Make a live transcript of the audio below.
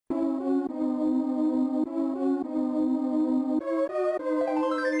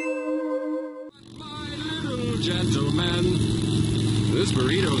and gentlemen, this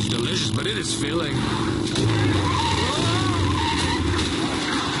burrito is delicious, but it is filling.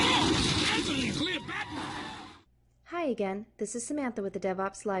 Hi again, this is Samantha with the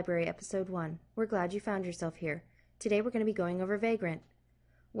DevOps Library, Episode 1. We're glad you found yourself here. Today we're going to be going over Vagrant.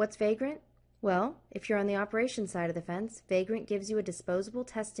 What's Vagrant? Well, if you're on the operations side of the fence, Vagrant gives you a disposable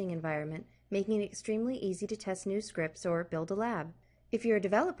testing environment, making it extremely easy to test new scripts or build a lab. If you're a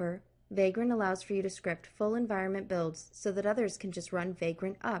developer, Vagrant allows for you to script full environment builds so that others can just run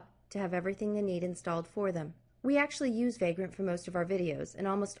Vagrant up to have everything they need installed for them. We actually use Vagrant for most of our videos, and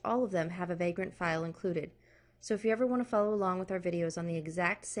almost all of them have a Vagrant file included. So if you ever want to follow along with our videos on the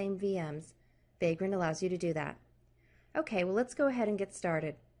exact same VMs, Vagrant allows you to do that. Okay, well let's go ahead and get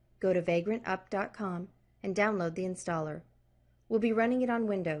started. Go to vagrantup.com and download the installer. We'll be running it on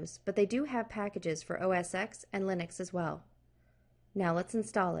Windows, but they do have packages for OS X and Linux as well. Now let's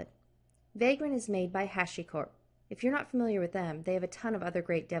install it. Vagrant is made by HashiCorp. If you're not familiar with them, they have a ton of other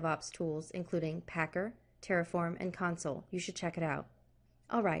great DevOps tools, including Packer, Terraform, and Console. You should check it out.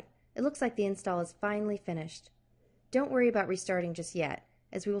 Alright, it looks like the install is finally finished. Don't worry about restarting just yet,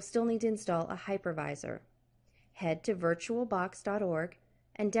 as we will still need to install a hypervisor. Head to virtualbox.org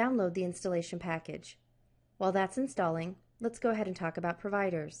and download the installation package. While that's installing, let's go ahead and talk about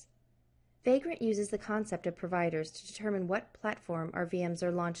providers. Vagrant uses the concept of providers to determine what platform our VMs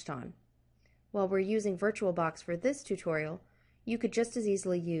are launched on. While we're using VirtualBox for this tutorial, you could just as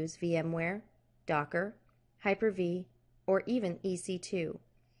easily use VMware, Docker, Hyper-V, or even EC2.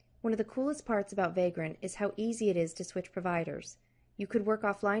 One of the coolest parts about Vagrant is how easy it is to switch providers. You could work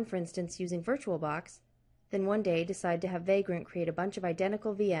offline, for instance, using VirtualBox, then one day decide to have Vagrant create a bunch of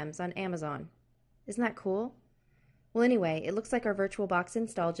identical VMs on Amazon. Isn't that cool? Well, anyway, it looks like our VirtualBox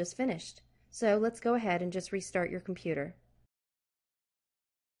install just finished. So let's go ahead and just restart your computer.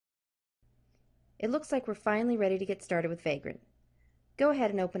 It looks like we're finally ready to get started with Vagrant. Go ahead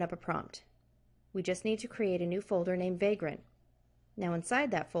and open up a prompt. We just need to create a new folder named Vagrant. Now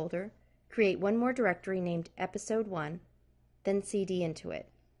inside that folder, create one more directory named Episode 1, then cd into it.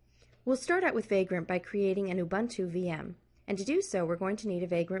 We'll start out with Vagrant by creating an Ubuntu Vm, and to do so we're going to need a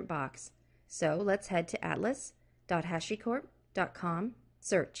Vagrant box. So let's head to atlas.hashicorp.com,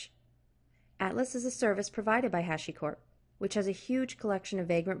 search. Atlas is a service provided by HashiCorp, which has a huge collection of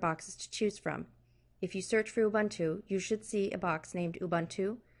Vagrant boxes to choose from. If you search for Ubuntu, you should see a box named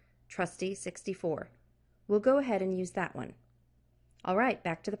Ubuntu Trusty 64. We'll go ahead and use that one. Alright,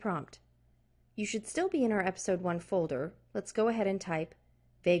 back to the prompt. You should still be in our Episode 1 folder. Let's go ahead and type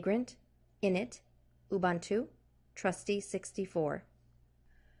Vagrant, init, Ubuntu, Trusty 64.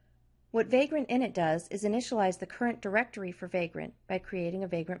 What Vagrant init does is initialize the current directory for Vagrant by creating a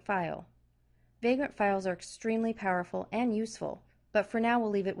Vagrant file. Vagrant files are extremely powerful and useful, but for now we'll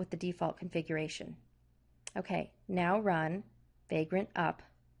leave it with the default configuration. Okay, now run Vagrant up.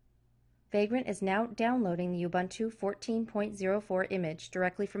 Vagrant is now downloading the Ubuntu 14.04 image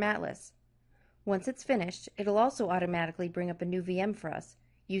directly from Atlas. Once it's finished, it'll also automatically bring up a new VM for us,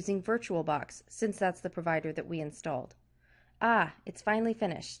 using VirtualBox, since that's the provider that we installed. Ah, it's finally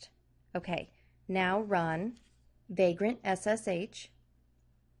finished. Okay, now run Vagrant SSH.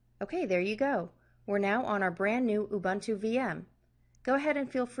 Okay, there you go. We're now on our brand new Ubuntu VM. Go ahead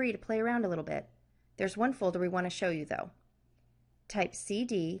and feel free to play around a little bit. There's one folder we want to show you though. Type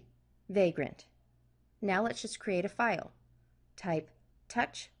cd Vagrant. Now let's just create a file. Type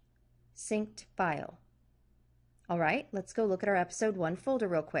touch synced file. Alright, let's go look at our Episode 1 folder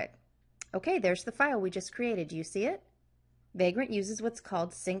real quick. Okay, there's the file we just created. Do you see it? Vagrant uses what's called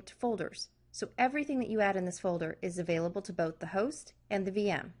synced folders, so everything that you add in this folder is available to both the host and the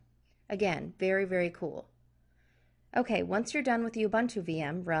VM. Again, very, very cool. Okay, once you're done with the Ubuntu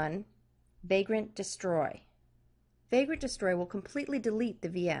VM, run Vagrant destroy. Vagrant destroy will completely delete the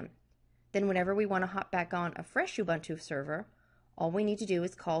VM. Then whenever we want to hop back on a fresh Ubuntu server, all we need to do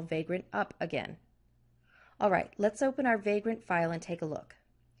is call Vagrant up again. Alright, let's open our Vagrant file and take a look.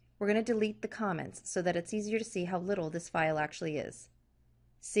 We're going to delete the comments so that it's easier to see how little this file actually is.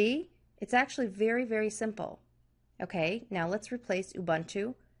 See? It's actually very, very simple. Okay, now let's replace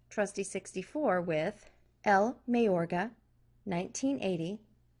Ubuntu Trusty 64 with L Mayorga 1980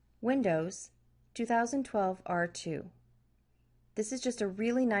 Windows 2012 R2. This is just a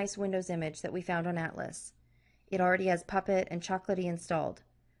really nice Windows image that we found on Atlas. It already has Puppet and Chocolatey installed.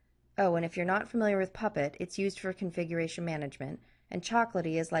 Oh, and if you're not familiar with Puppet, it's used for configuration management, and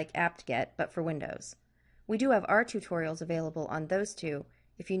Chocolatey is like apt-get, but for Windows. We do have our tutorials available on those two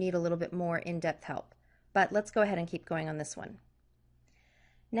if you need a little bit more in-depth help, but let's go ahead and keep going on this one.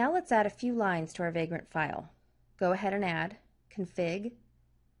 Now let's add a few lines to our Vagrant file. Go ahead and add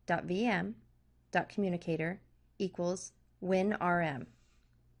config.vm.communicator equals winrm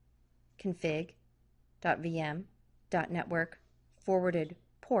config.vm.network forwarded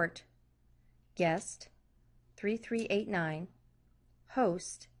port guest 3389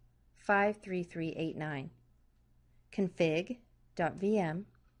 host 53389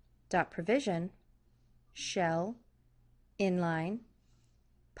 config.vm.provision shell inline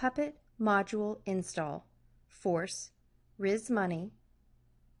puppet module install force rismoney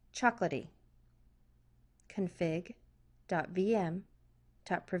chocolatey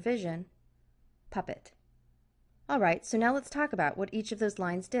config.vm.provision puppet. Alright, so now let's talk about what each of those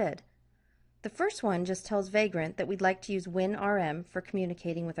lines did. The first one just tells Vagrant that we'd like to use winrm for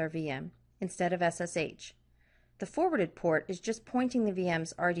communicating with our VM instead of SSH. The forwarded port is just pointing the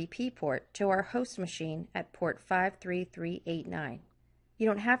VM's RDP port to our host machine at port 53389. You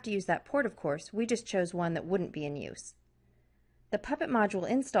don't have to use that port, of course, we just chose one that wouldn't be in use. The Puppet module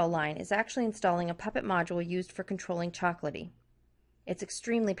install line is actually installing a Puppet module used for controlling Chocolatey. It's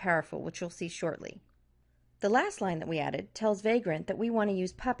extremely powerful, which you'll see shortly. The last line that we added tells Vagrant that we want to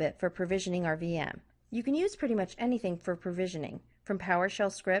use Puppet for provisioning our VM. You can use pretty much anything for provisioning, from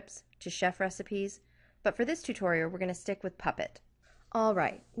PowerShell scripts to chef recipes, but for this tutorial we're going to stick with Puppet.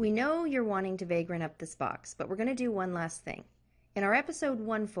 Alright, we know you're wanting to Vagrant up this box, but we're going to do one last thing. In our episode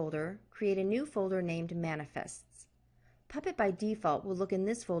 1 folder, create a new folder named Manifests. Puppet by default will look in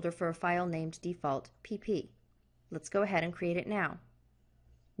this folder for a file named default pp. Let's go ahead and create it now.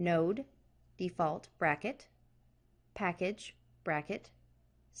 Node, default, bracket, package, bracket,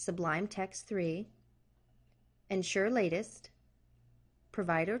 Sublime Text 3, ensure latest,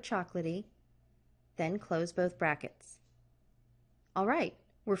 provider Chocolatey, then close both brackets. Alright,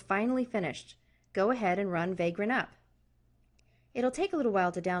 we're finally finished. Go ahead and run Vagrant up. It'll take a little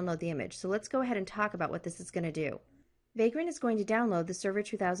while to download the image, so let's go ahead and talk about what this is going to do. Vagrant is going to download the Server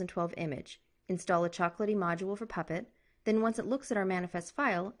 2012 image, install a Chocolatey module for Puppet, then once it looks at our manifest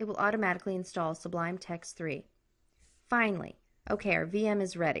file, it will automatically install Sublime Text 3. Finally, okay, our VM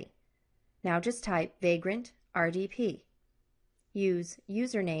is ready. Now just type Vagrant RDP. Use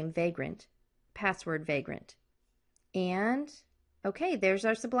username Vagrant, password Vagrant. And, okay, there's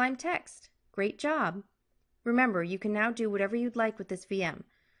our Sublime Text. Great job! Remember, you can now do whatever you'd like with this VM.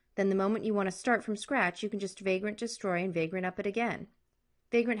 Then the moment you want to start from scratch, you can just Vagrant destroy and Vagrant up it again.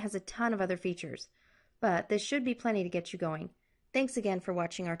 Vagrant has a ton of other features, but this should be plenty to get you going. Thanks again for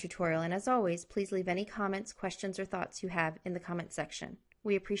watching our tutorial, and as always, please leave any comments, questions, or thoughts you have in the comment section.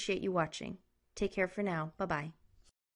 We appreciate you watching. Take care for now. Bye-bye.